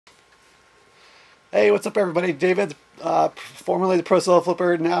Hey, what's up, everybody? David, formerly the Pro Solo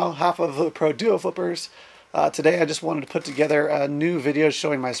Flipper, now half of the Pro Duo Flippers. Today I just wanted to put together a new video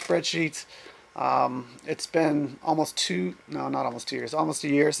showing my spreadsheet. It's been almost not almost 2 years, almost a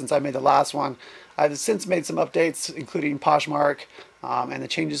year since I made the last one. I've since made some updates, including Poshmark and the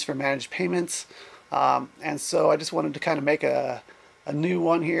changes for managed payments. And so I just wanted to kind of make a new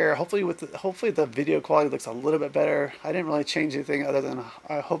one here. Hopefully the video quality looks a little bit better. I didn't really change anything other than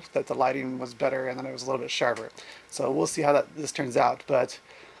I hoped that the lighting was better and then it was a little bit sharper. So we'll see how this turns out. But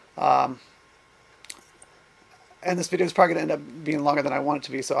and this video is probably going to end up being longer than I want it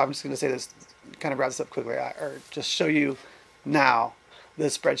to be. So I'm just going to say this, kind of wrap this up quickly, or just show you now the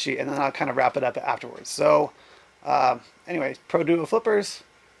spreadsheet, and then I'll kind of wrap it up afterwards. So anyway, Pro Duo Flippers.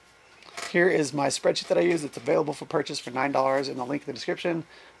 Here is my spreadsheet that I use. It's available for purchase for $9 in the link in the description.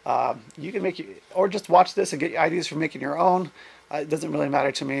 You can or just watch this and get ideas for making your own. It doesn't really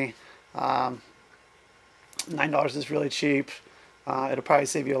matter to me. $9 is really cheap. It'll probably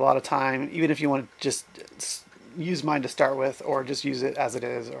save you a lot of time, even if you want to just use mine to start with, or just use it as it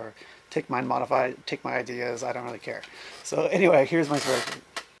is, or take mine, modify it, take my ideas. I don't really care. So anyway, here's my spreadsheet.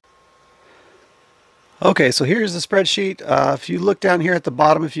 Okay, so here's the spreadsheet. If you look down here at the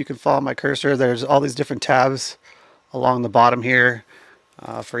bottom, if you can follow my cursor, there's all these different tabs along the bottom here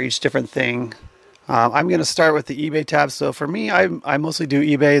for each different thing. I'm going to start with the eBay tab. So for me, I mostly do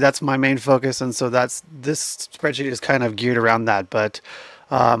eBay. That's my main focus, and so this spreadsheet is kind of geared around that. But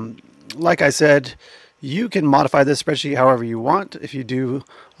like I said, you can modify this spreadsheet however you want. If you do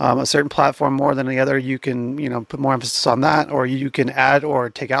a certain platform more than the other, you can put more emphasis on that, or you can add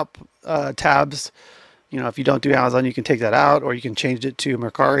or take out tabs. If you don't do Amazon, you can take that out, or you can change it to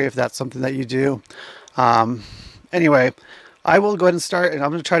Mercari if that's something that you do. Anyway, I will go ahead and start, and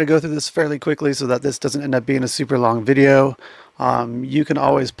I'm going to try to go through this fairly quickly so that this doesn't end up being a super long video. You can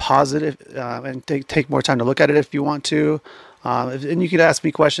always pause it and take more time to look at it if you want to. And you can ask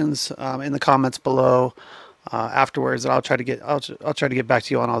me questions in the comments below afterwards, and I'll try to get back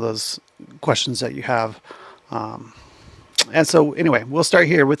to you on all those questions that you have. And so anyway, we'll start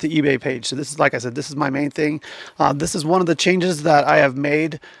here with the eBay page. So this is, like I said, this is my main thing. This is one of the changes that I have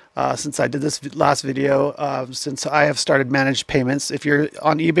made since I did this last video, since I have started managed payments. If you're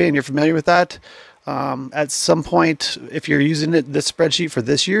on eBay and you're familiar with that, at some point, if you're using this spreadsheet for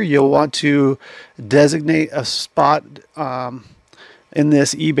this year, you'll want to designate a spot in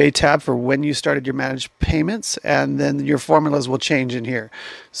this eBay tab for when you started your managed payments, and then your formulas will change in here.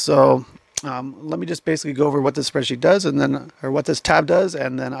 So let me just basically go over what this spreadsheet does, and then, or what this tab does,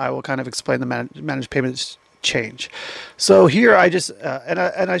 and then I will kind of explain the managed payments change. So here I just,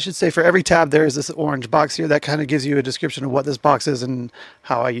 and I should say, for every tab there is this orange box here that kind of gives you a description of what this box is and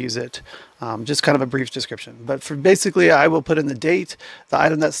how I use it. Just kind of a brief description. But for basically, I will put in the date, the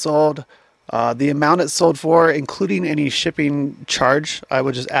item that's sold, the amount it's sold for, including any shipping charge. I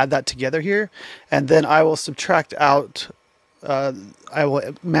will just add that together here, and then I will subtract out, I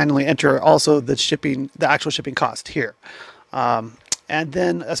will manually enter also the actual shipping cost here. And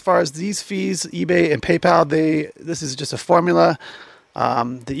then as far as these fees, eBay and PayPal, this is just a formula.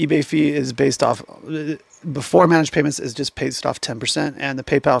 The eBay fee is based off, before managed payments, is just based off 10%, and the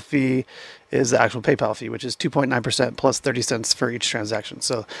PayPal fee is the actual PayPal fee, which is 2.9% plus 30 cents for each transaction.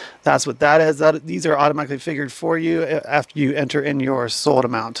 So that's what that is. These are automatically figured for you after you enter in your sold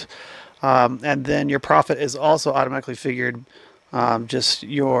amount. And then your profit is also automatically figured, just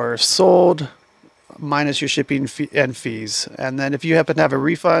your sold minus your shipping fee and fees. And then if you happen to have a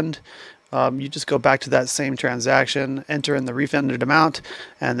refund, you just go back to that same transaction, enter in the refunded amount,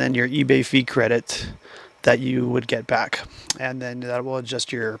 and then your eBay fee credit that you would get back. And then that will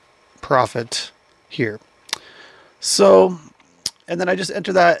adjust your profit here. So, and then I just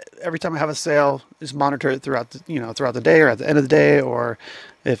enter that every time I have a sale. Just monitor it throughout the day, or at the end of the day, or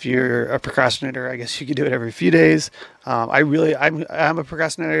if you're a procrastinator, I guess you could do it every few days. I'm a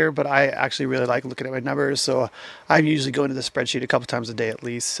procrastinator, but I actually really like looking at my numbers. So I usually go into the spreadsheet a couple times a day at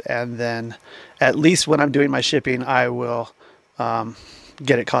least, and then at least when I'm doing my shipping, I will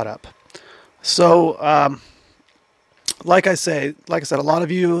get it caught up. So like I said, a lot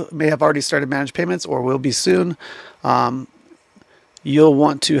of you may have already started managed payments or will be soon. You'll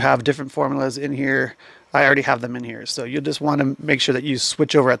want to have different formulas in here. I already have them in here. So you'll just want to make sure that you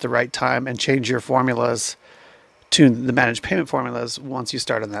switch over at the right time and change your formulas to the managed payment formulas once you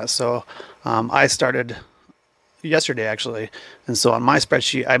start on that. So I started yesterday actually, and so on my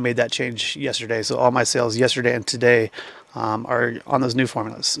spreadsheet I made that change yesterday. So all my sales yesterday and today are on those new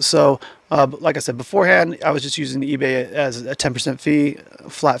formulas. So like I said beforehand, I was just using eBay as a 10% fee,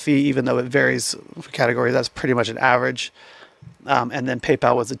 flat fee, even though it varies for category. That's pretty much an average. and then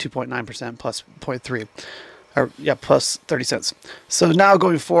PayPal was the 2.9% plus 0.3, or yeah, plus 30 cents. So now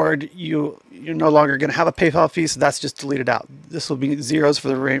going forward, you're no longer going to have a PayPal fee, so that's just deleted out. This will be zeros for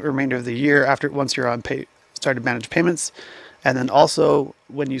the remainder of the year once you're on started managed payments. And then also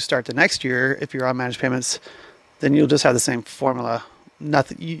when you start the next year, if you're on managed payments, then you'll just have the same formula.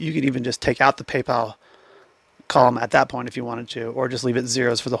 Nothing. You could even just take out the PayPal column at that point if you wanted to, or just leave it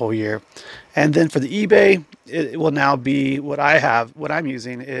zeros for the whole year. And then for the eBay, it will now be what I'm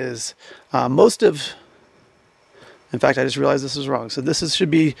using is in fact, I just realized this is wrong. So should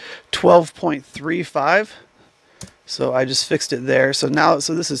be 12.35. So I just fixed it there. So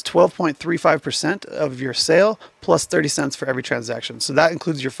this is 12.35% of your sale plus 30 cents for every transaction. So that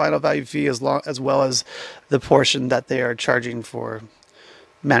includes your final value fee as well as the portion that they are charging for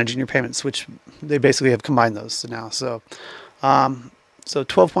managing your payments, which they basically have combined those now. So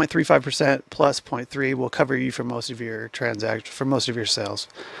 12.35% plus 0.3 will cover you for most of your sales.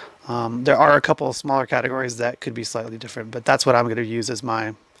 There are a couple of smaller categories that could be slightly different, but that's what I'm going to use as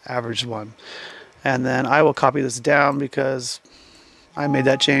my average one. And then I will copy this down because I made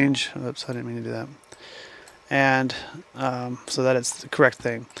that change. Oops, I didn't mean to do that. And so that it's the correct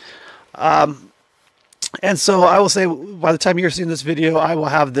thing. And so I will say, by the time you're seeing this video, I will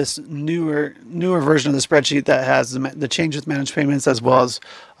have this newer version of the spreadsheet that has the changes managed payments as well as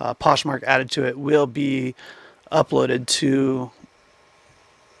Poshmark added to it will be uploaded to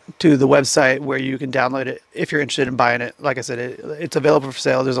the website where you can download it if you're interested in buying it. Like I said, it's available for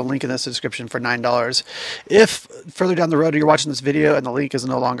sale. There's a link in this description for $9. If further down the road you're watching this video and the link is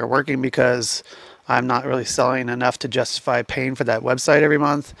no longer working because I'm not really selling enough to justify paying for that website every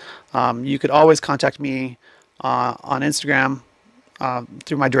month, you could always contact me on Instagram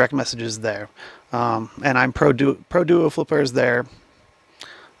through my direct messages there. And I'm pro duo flippers there.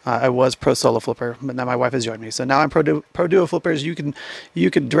 I was pro solo flipper, but now my wife has joined me. So now I'm pro duo flippers. You can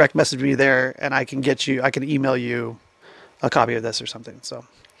direct message me there, and I can email you a copy of this or something.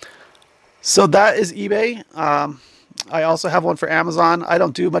 So that is eBay. I also have one for Amazon. I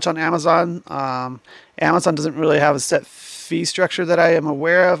don't do much on Amazon. Amazon doesn't really have a set fee structure that I am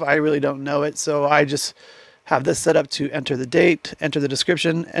aware of. I really don't know it, so I just have this set up to enter the date, enter the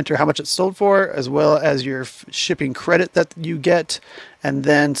description, enter how much it's sold for, as well as your shipping credit that you get, and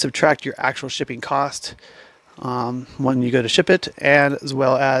then subtract your actual shipping cost when you go to ship it, and as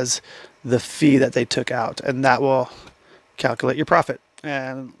well as the fee that they took out, and that will calculate your profit.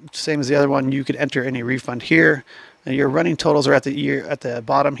 And same as the other one, you could enter any refund here, and your running totals are at the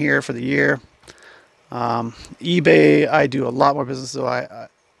bottom here for the year. eBay, I do a lot more business, so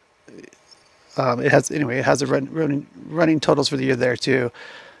it has the running totals for the year there too.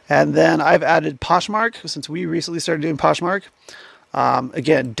 And then I've added Poshmark since we recently started doing Poshmark.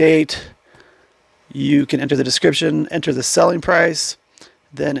 Again, date, you can enter the description, enter the selling price,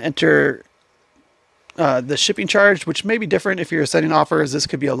 then enter the shipping charge, which may be different if you're sending offers. This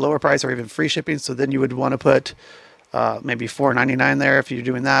could be a lower price or even free shipping, so then you would want to put maybe $4.99 there if you're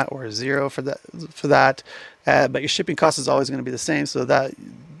doing that, or $0 for that. But your shipping cost is always going to be the same, so that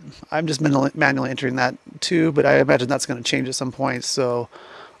I'm just manually entering that too, but I imagine that's going to change at some point, so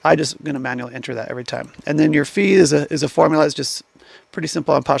I'm just going to manually enter that every time. And then your fee is a formula. It's just pretty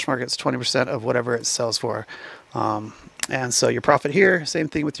simple on Poshmark. It's 20% of whatever it sells for. And so your profit here, same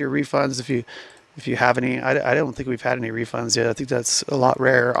thing with your refunds. If you have any, I don't think we've had any refunds yet. I think that's a lot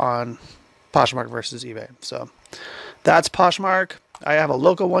rarer on Poshmark versus eBay. So that's Poshmark. I have a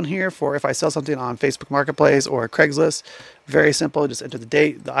local one here for if I sell something on Facebook Marketplace or Craigslist. Very simple. Just enter the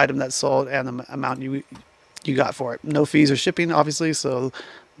date, the item that's sold, and the amount you got for it. No fees or shipping, obviously. So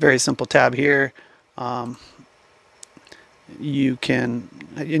very simple tab here. You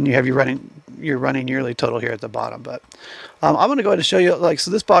have your running yearly total here at the bottom. But I'm going to go ahead and show you, so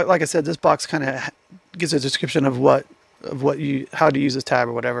this box, like I said, this box kind of gives a description of how to use this tab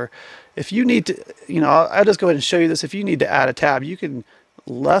or whatever. If you need to, I'll just go ahead and show you this. If you need to add a tab, you can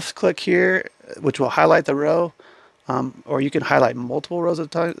left click here, which will highlight the row, or you can highlight multiple rows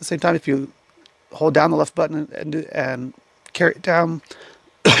at the same time. If you hold down the left button and carry it down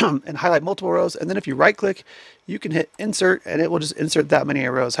and highlight multiple rows, and then if you right click, you can hit insert, and it will just insert that many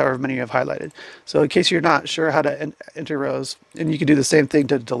rows, however many you have highlighted. So in case you're not sure how to enter rows, and you can do the same thing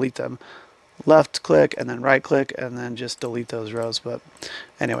to delete them. Left click and then right click and then just delete those rows. But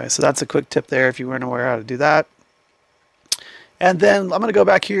anyway, so that's a quick tip there if you weren't aware how to do that. And then I'm going to go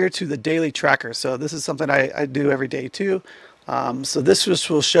back here to the daily tracker. So this is something I do every day too. So this just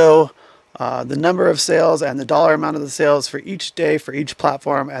will show the number of sales and the dollar amount of the sales for each day for each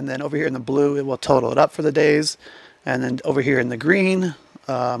platform. And then over here in the blue, it will total it up for the days. And then over here in the green,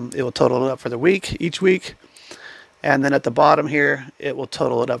 it will total it up for the week, each week. And then at the bottom here, it will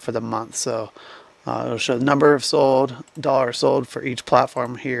total it up for the month. So it'll show the number of sold, dollars sold for each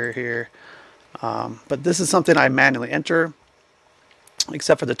platform here. But this is something I manually enter,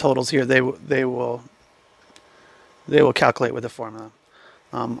 except for the totals here. They will calculate with the formula.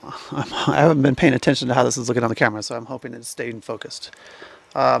 I haven't been paying attention to how this is looking on the camera, so I'm hoping it's staying focused.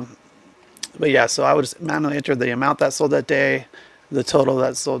 But yeah, so I would just manually enter the amount that sold that day, the total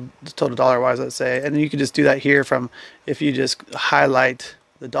that sold, the total dollar wise, let's say, and then you can just do that here from, if you just highlight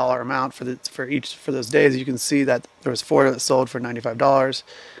the dollar amount for those days, you can see that there was 4 that sold for $95,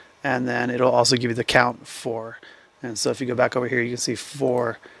 and then it'll also give you the count for. And so if you go back over here, you can see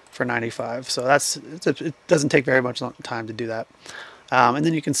 4 for 95. So it doesn't take very much time to do that. And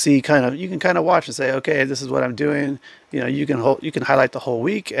then you can see you can kind of watch and say, okay, this is what I'm doing. You can highlight the whole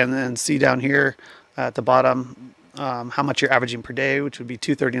week and then see down here at the bottom how much you're averaging per day, which would be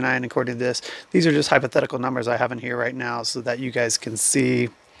 239 according to this. These are just hypothetical numbers I have in here right now so that you guys can see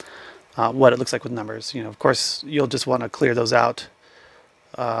what it looks like with numbers. Of course, you'll just want to clear those out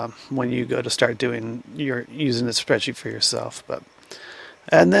when you go to start using the spreadsheet for yourself.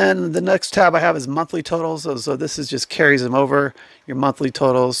 And then the next tab I have is monthly totals. So this just carries them over, your monthly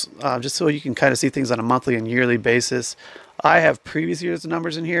totals, just so you can kind of see things on a monthly and yearly basis. I have previous years'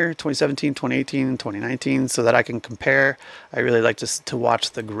 numbers in here, 2017, 2018, 2019, so that I can compare. I really like to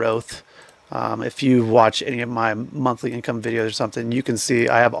watch the growth. If you watch any of my monthly income videos or something, you can see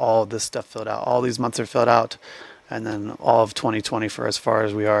I have all of this stuff filled out. All these months are filled out, and then all of 2020 for as far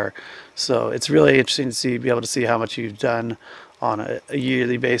as we are. So it's really interesting to be able to see how much you've done on a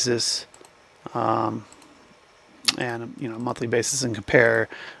yearly basis, and monthly basis, and compare,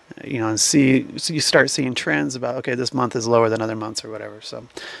 and see. So you start seeing trends about, okay, this month is lower than other months or whatever. So,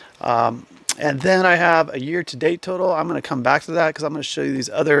 and then I have a year-to-date total. I'm going to come back to that because I'm going to show you these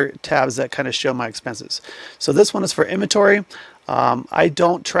other tabs that kind of show my expenses. So this one is for inventory. I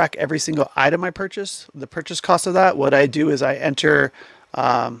don't track every single item I purchase, the purchase cost of that. What I do is I enter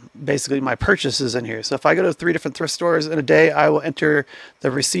basically my purchases in here. So if I go to 3 different thrift stores in a day, I will enter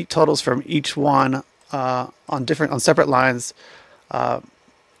the receipt totals from each one on separate lines. So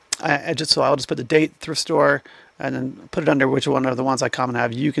I'll just put the date, thrift store, and then put it under which one of the ones I commonly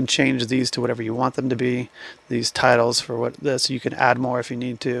have. You can change these to whatever you want them to be, these titles for this. You can add more if you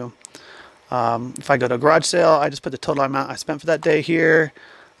need to. If I go to a garage sale, I just put the total amount I spent for that day here.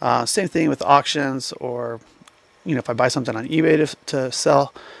 Same thing with auctions, or if I buy something on eBay to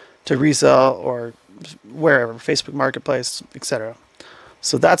sell, to resell, or wherever, Facebook Marketplace, etc.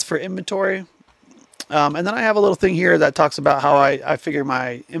 So that's for inventory. And then I have a little thing here that talks about how I figure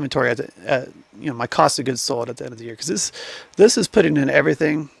my inventory my cost of goods sold at the end of the year, because this is putting in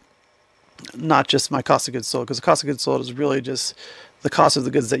everything, not just my cost of goods sold, because the cost of goods sold is really just the cost of the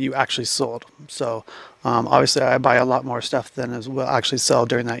goods that you actually sold. So obviously I buy a lot more stuff than will actually sell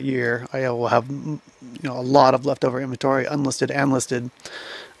during that year. I will have a lot of leftover inventory, unlisted and listed,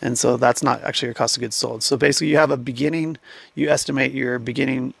 and so that's not actually your cost of goods sold. So basically you estimate your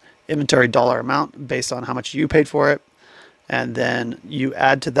beginning inventory dollar amount based on how much you paid for it, and then you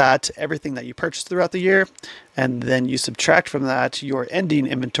add to that everything that you purchased throughout the year, and then you subtract from that your ending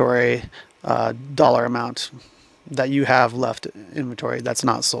inventory dollar amount that you have left inventory that's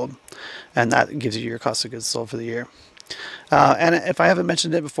not sold, and that gives you your cost of goods sold for the year. And if I haven't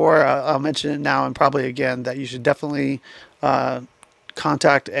mentioned it before, I'll mention it now and probably again, that you should definitely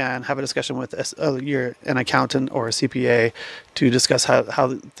contact and have a discussion with an accountant or a CPA to discuss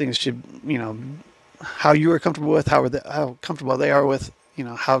how things should, how you are comfortable with, how comfortable they are with,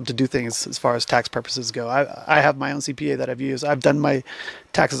 how to do things as far as tax purposes go. I have my own CPA that I've used. I've done my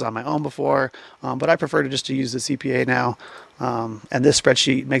taxes on my own before, but I prefer to use the CPA now. And this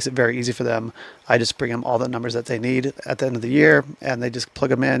spreadsheet makes it very easy for them. I just bring them all the numbers that they need at the end of the year, and they just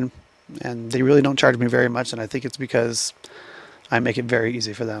plug them in, and they really don't charge me very much. And I think it's because I make it very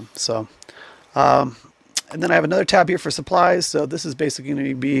easy for them. So, and then I have another tab here for supplies. So this is basically going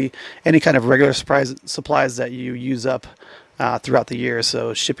to be any kind of regular supplies that you use up throughout the year.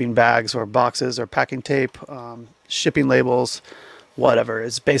 So shipping bags or boxes or packing tape, shipping labels, whatever.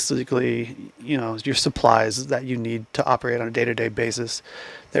 It's basically, your supplies that you need to operate on a day-to-day basis.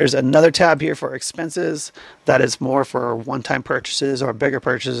 There's another tab here for expenses that is more for one-time purchases or bigger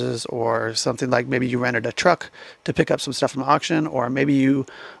purchases, or something like maybe you rented a truck to pick up some stuff from auction, or maybe you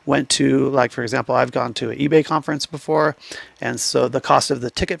went to, like, for example, I've gone to an eBay conference before, and so the cost of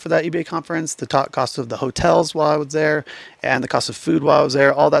the ticket for that eBay conference, the cost of the hotels while I was there, and the cost of food while I was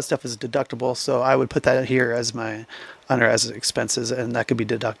there, all that stuff is deductible. So I would put that here as as expenses, and that could be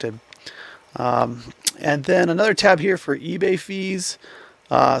deducted. And then another tab here for eBay fees.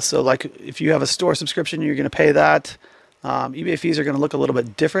 So like if you have a store subscription, you're going to pay that. eBay fees are going to look a little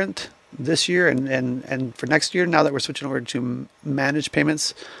bit different this year and for next year, now that we're switching over to managed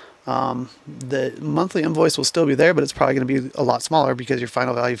payments. The monthly invoice will still be there, but it's probably going to be a lot smaller because your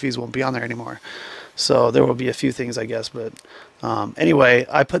final value fees won't be on there anymore. So there will be a few things, I guess. But anyway,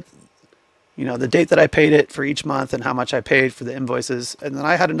 I put the date that I paid it for each month and how much I paid for the invoices. And then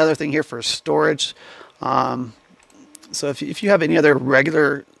I had another thing here for storage. So if you have any other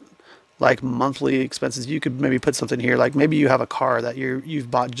regular like monthly expenses, you could maybe put something here. Like maybe you have a car that you've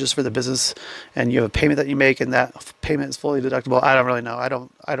bought just for the business, and you have a payment that you make, and that payment is fully deductible. I don't really know. I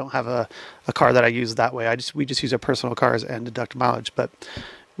don't have a car that I use that way. We just use our personal cars and deduct mileage. But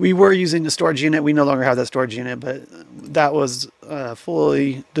we were using the storage unit. We no longer have that storage unit, but that was a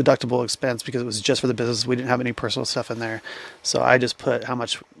fully deductible expense because it was just for the business. We didn't have any personal stuff in there. So I just put how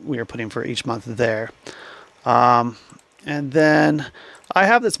much we were putting for each month there. And then I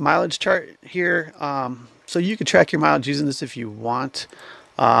have this mileage chart here. So you can track your mileage using this if you want.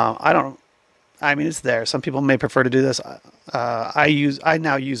 I mean, it's there. Some people may prefer to do this. I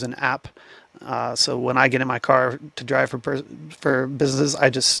now use an app. So when I get in my car to drive for businesses, I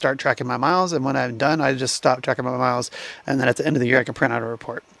just start tracking my miles. And when I'm done, I just stop tracking my miles. And then at the end of the year, I can print out a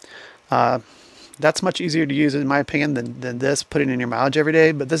report. That's much easier to use, in my opinion, than this, putting in your mileage every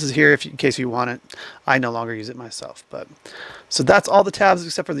day. But this is here in case you want it. I no longer use it myself. So that's all the tabs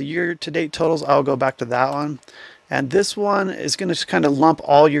except for the year-to-date totals. I'll go back to that one. And this one is going to kind of lump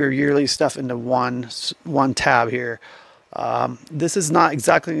all your yearly stuff into one tab here. This is not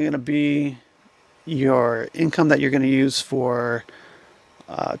exactly going to be your income that you're going to use for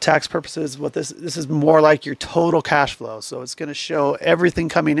tax purposes. What this is more like your total cash flow. So it's going to show everything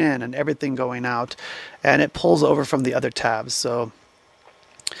coming in and everything going out, and it pulls over from the other tabs. So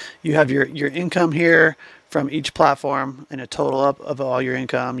you have your income here from each platform and a total up of all your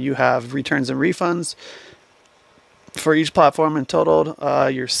income. You have returns and refunds for each platform and totaled,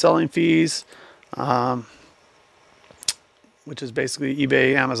 your selling fees, which is basically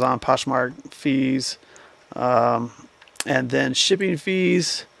eBay, Amazon, Poshmark fees, and then shipping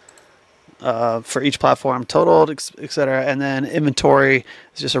fees for each platform totaled, etc. And then inventory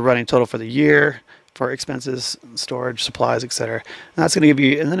is just a running total for the year for expenses, storage, supplies, etc. And that's going to give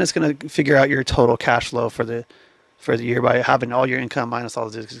you, and then it's going to figure out your total cash flow for the year by having all your income minus all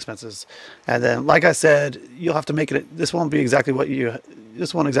the expenses. And then, like I said, you'll have to make it. This won't exactly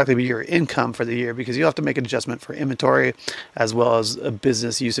be your income for the year, because you'll have to make an adjustment for inventory as well as a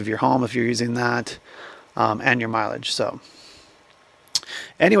business use of your home if you're using that, and your mileage. So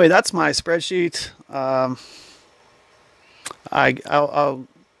anyway, that's my spreadsheet.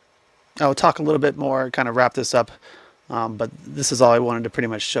 I'll talk a little bit more, kind of wrap this up, but this is all I wanted to pretty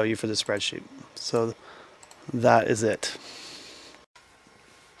much show you for the spreadsheet. So that is it.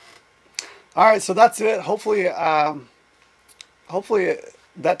 All right, so that's it. Hopefully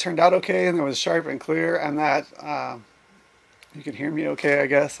that turned out okay, and it was sharp and clear, and that you can hear me okay, I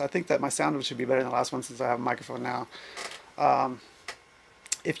guess. I think that my sound should be better than the last one since I have a microphone now.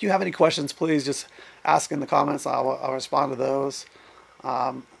 If you have any questions, please just ask in the comments. I'll respond to those.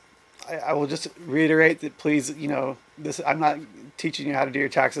 I will just reiterate that, please, I'm not teaching you how to do your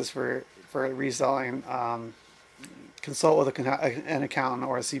taxes for reselling. Consult with an accountant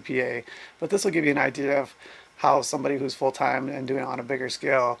or a CPA, but this will give you an idea of how somebody who's full-time and doing it on a bigger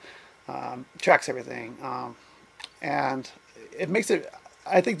scale tracks everything. And it makes it,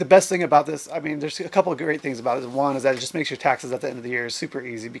 I think the best thing about this, I mean, there's a couple of great things about it. One is that it just makes your taxes at the end of the year super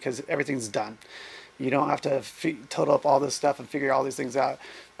easy because everything's done. You don't have to total up all this stuff and figure all these things out.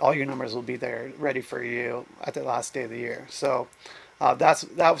 All your numbers will be there ready for you at the last day of the year. So that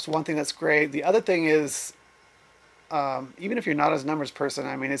was one thing that's great. The other thing is, even if you're not a numbers person,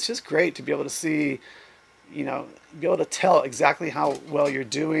 I mean, it's just great to be able to see, be able to tell exactly how well you're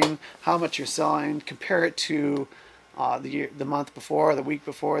doing, how much you're selling, compare it to the month before, the week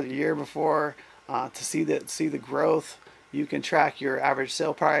before, the year before, to see the growth. You can track your average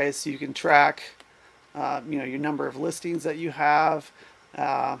sale price. You can track, your number of listings that you have.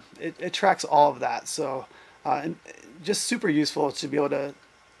 It tracks all of that. So, and just super useful to be able to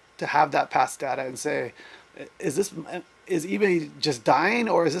have that past data and say, is eBay just dying,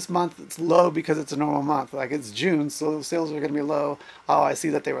 or is this month it's low because it's a normal month? Like it's June, so sales are going to be low. Oh, I see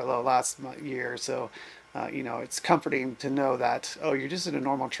that they were low last year. So, it's comforting to know that, oh, you're just in a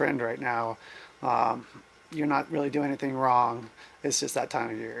normal trend right now. You're not really doing anything wrong. It's just that time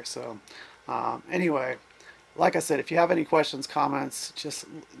of year. So, anyway, like I said, if you have any questions, comments, just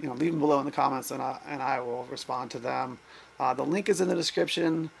leave them below in the comments, and I will respond to them. The link is in the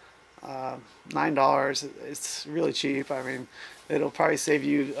description. $9. It's really cheap. I mean, it'll probably save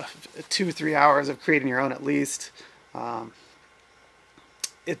you 2-3 hours of creating your own at least.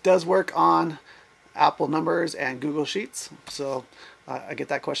 It does work on Apple numbers and Google Sheets, so I get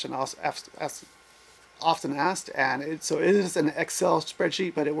that question often asked, and so it is an Excel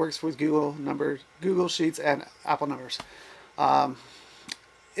spreadsheet, but it works with Google numbers, Google Sheets, and Apple numbers.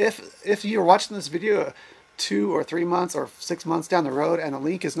 If you're watching this video 2 or 3 months or 6 months down the road and the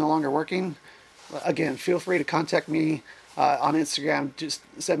link is no longer working, again, feel free to contact me on Instagram. Just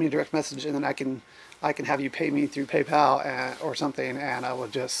send me a direct message, and then I can have you pay me through PayPal or something, and I will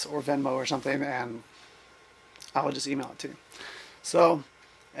just, or Venmo or something, and I will just email it to you. So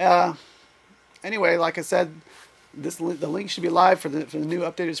anyway, like I said, the link should be live for the new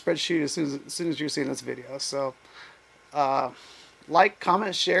updated spreadsheet as soon as you're seeing this video. So like,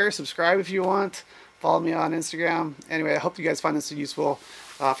 comment, share, subscribe if you want. Follow me on Instagram. Anyway, I hope you guys find this useful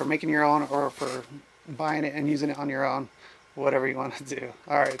for making your own or for buying it and using it on your own, whatever you want to do.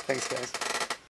 All right, thanks guys.